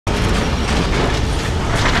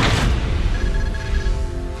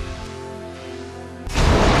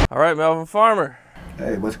All right, Melvin Farmer.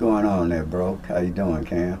 Hey, what's going on there, bro? How you doing,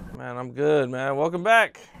 Cam? Man, I'm good, man. Welcome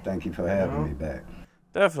back. Thank you for having me back.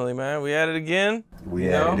 Definitely, man. We at it again. We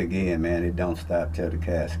at it again, man. It don't stop till the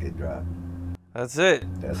casket drop. That's it.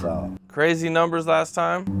 That's all. Crazy numbers last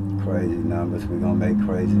time. Crazy numbers. We're going to make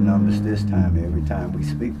crazy numbers this time. Every time we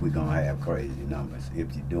speak, we're going to have crazy numbers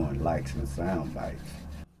if you're doing likes and sound bites.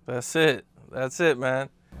 That's it. That's it, man.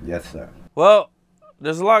 Yes, sir. Well,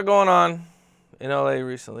 there's a lot going on in LA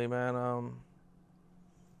recently, man.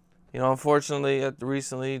 Unfortunately,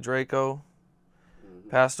 recently, Drakeo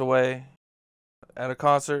passed away at a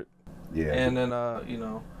concert. Yeah. And then,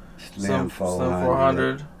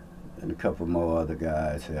 Slim400 and a couple more other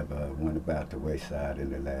guys have went about the wayside in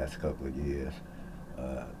the last couple of years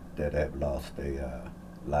that have lost their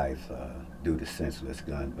life due to senseless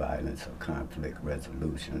gun violence or conflict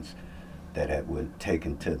resolutions that have been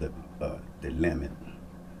taken to the limit.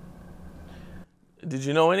 Did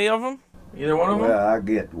you know any of them? Either one of them? Well, I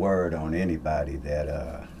get word on anybody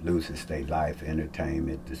that loses their life,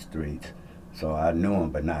 entertainment, the streets. So I knew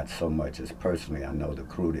them, but not so much as personally. I know the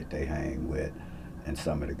crew that they hang with and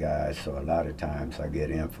some of the guys. So a lot of times I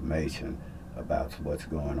get information about what's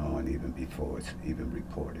going on even before it's even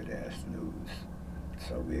reported as news.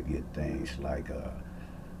 So we'll get things like,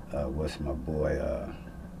 what's my boy,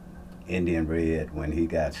 Indian Red, when he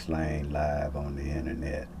got slain live on the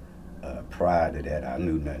internet. Prior to that, I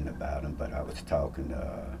knew nothing about him, but I was talking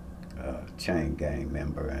to a chain gang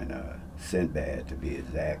member and Sinbad, to be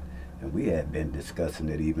exact, and we had been discussing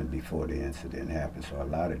it even before the incident happened. So a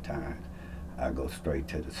lot of times, I go straight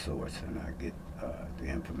to the source and I get the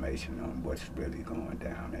information on what's really going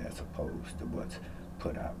down as opposed to what's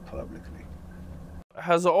put out publicly.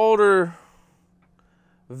 As an older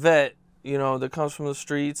vet, that comes from the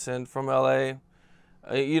streets and from LA,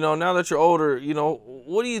 now that you're older,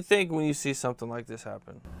 what do you think when you see something like this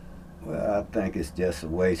happen? Well, I think it's just a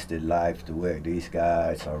wasted life to where these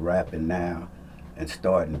guys are rapping now and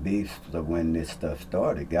starting beefs. So when this stuff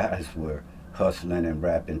started, guys were hustling and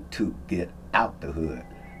rapping to get out the hood.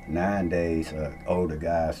 Nowadays, older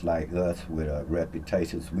guys like us with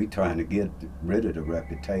reputations, we trying to get rid of the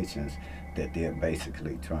reputations that they're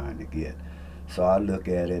basically trying to get. So I look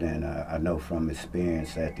at it and I know from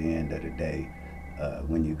experience at the end of the day,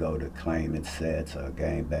 when you go to claiming sets or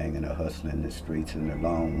gang banging or hustling in the streets in the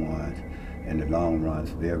long runs,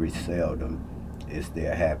 very seldom is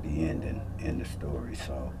there a happy ending in the story.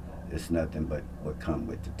 So it's nothing but what come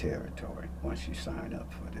with the territory once you sign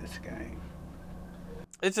up for this game.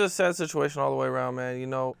 It's a sad situation all the way around, man.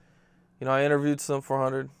 I interviewed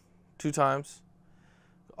Slim400 2 times.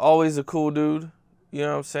 Always a cool dude, you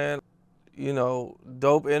know what I'm saying?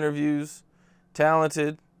 Dope interviews,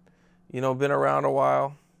 talented. Been around a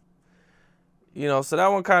while. So that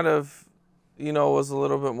one kind of, was a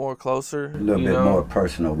little bit more closer. A little bit more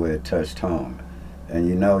personal where it touched home. And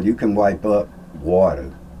you can wipe up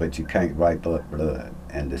water, but you can't wipe up blood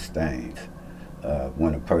and the stains.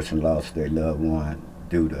 When a person lost their loved one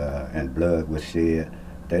and blood was shed,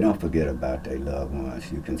 they don't forget about their loved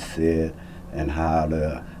ones. You can sit and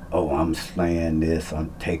holler, oh, I'm slaying this,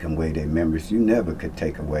 I'm taking away their memories. You never could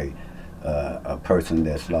take away a person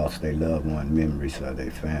that's lost their loved one memories of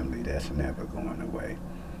their family. That's never going away.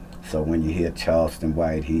 So when you hear Charleston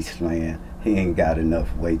White, he's slaying, he ain't got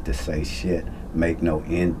enough weight to say shit, make no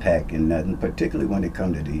impact in nothing, particularly when it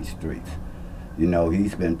comes to these streets.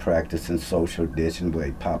 He's been practicing social distancing where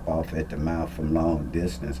he pop off at the mouth from long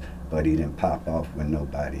distance, but he didn't pop off with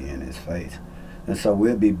nobody in his face. And so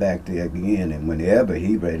we'll be back there again, and whenever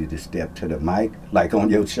he ready to step to the mic, like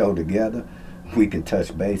on your show together, we can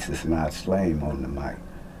touch bases and I'll slay him on the mic.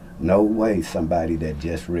 No way somebody that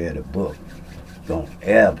just read a book gonna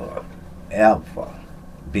ever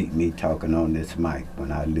beat me talking on this mic when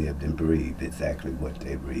I lived and breathed exactly what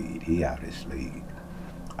they read. He out his league.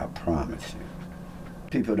 I promise you.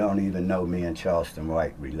 People don't even know me and Charleston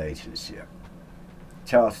White relationship.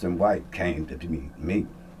 Charleston White came to meet me.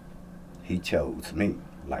 He chose me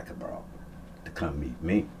like a bro to come meet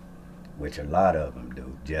me, which a lot of them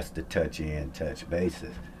do, just to touch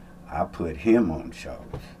bases. I put him on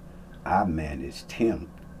shows. I managed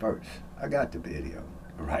him first. I got the video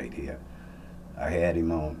right here. I had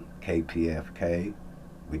him on KPFK.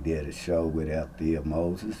 We did a show with Althea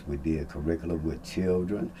Moses. We did curriculum with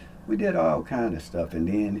children. We did all kind of stuff, and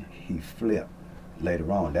then he flipped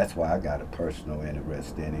later on. That's why I got a personal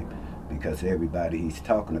interest in him, because everybody he's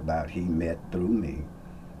talking about, he met through me.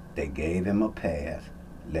 They gave him a pass,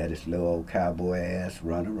 let his little old cowboy ass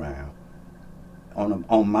run around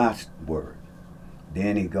on my word.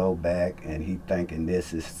 Then he go back and he thinking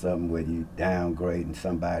this is something where you downgrading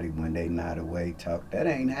somebody when they not away talk. That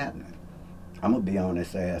ain't happening. I'm gonna be on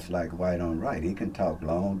his ass like white on right. He can talk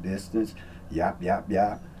long distance, yap, yap,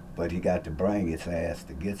 yap, but he got to bring his ass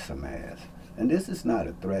to get some ass. And this is not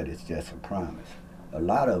a threat, it's just a promise. A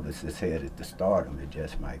lot of us is headed to stardom. It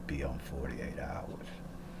just might be on 48 hours.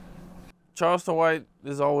 Charleston White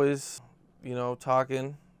is always, you know,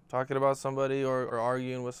 talking about somebody or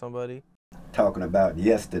arguing with somebody. Talking about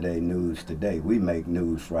yesterday news today. We make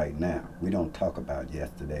news right now. We don't talk about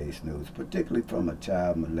yesterday's news, particularly from a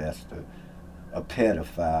child molester, a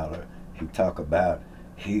pedophile. He talk about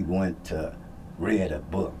he went to read a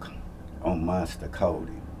book on Monster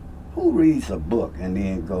Cody. Who reads a book and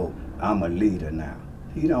then go, I'm a leader now?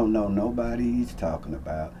 He don't know nobody he's talking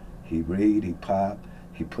about. He read, he pop,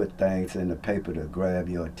 he put things in the paper to grab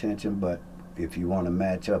your attention, but if you want to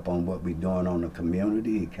match up on what we doing on the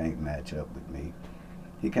community, he can't match up with me.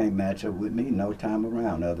 He can't match up with me no time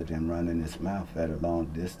around other than running his mouth at a long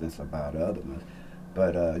distance about other ones.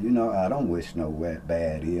 But, you know, I don't wish no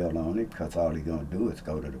bad ill on it because all he going to do is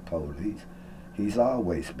go to the police. He's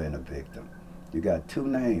always been a victim. You got two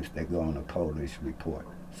names that go on the police report,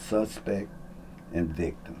 suspect and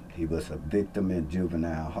victim. He was a victim in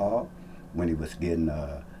juvenile hall when he was getting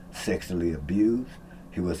sexually abused.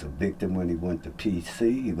 He was a victim when he went to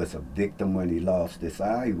PC. He was a victim when he lost his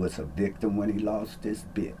eye. He was a victim when he lost his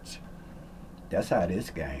bitch. That's how this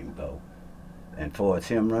game go. And for it's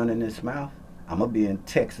him running his mouth, I'm going to be in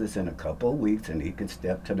Texas in a couple of weeks and he can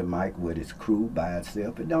step to the mic with his crew by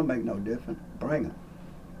itself. It don't make no difference. Bring him.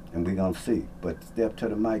 And we're going to see. But step to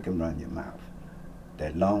the mic and run your mouth.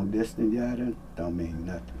 That long distance yada don't mean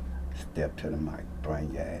nothing. Step to the mic.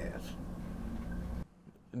 Bring your ass.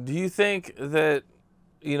 Do you think that,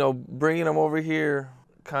 you know, bringing him over here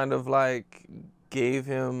kind of like gave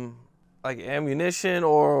him like ammunition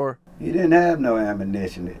or? He didn't have no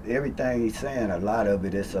ammunition. Everything he's saying, a lot of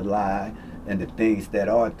it is a lie. And the things that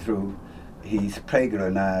are true, he's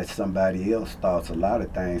plagiarized somebody else's thoughts. A lot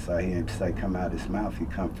of things I hear him say come out his mouth, he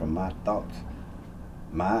come from my thoughts,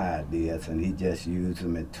 my ideas, and he just used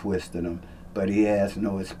them and twisted them. But he has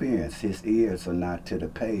no experience. His ears are not to the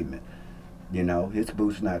pavement. You know, his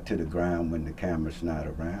boots not to the ground when the camera's not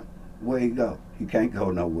around. Where he go? He can't go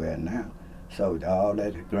nowhere now. So all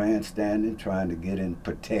that grandstanding, trying to get in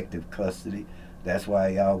protective custody, that's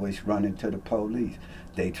why he always running to the police.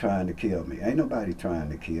 They trying to kill me. Ain't nobody trying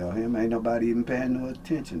to kill him. Ain't nobody even paying no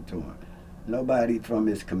attention to him. Nobody from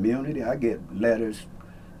his community. I get letters,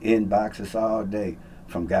 inboxes all day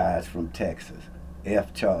from guys from Texas.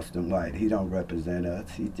 F. Charleston White, he don't represent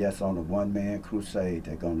us. He's just on a one-man crusade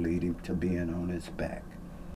that's gonna lead him to being on his back.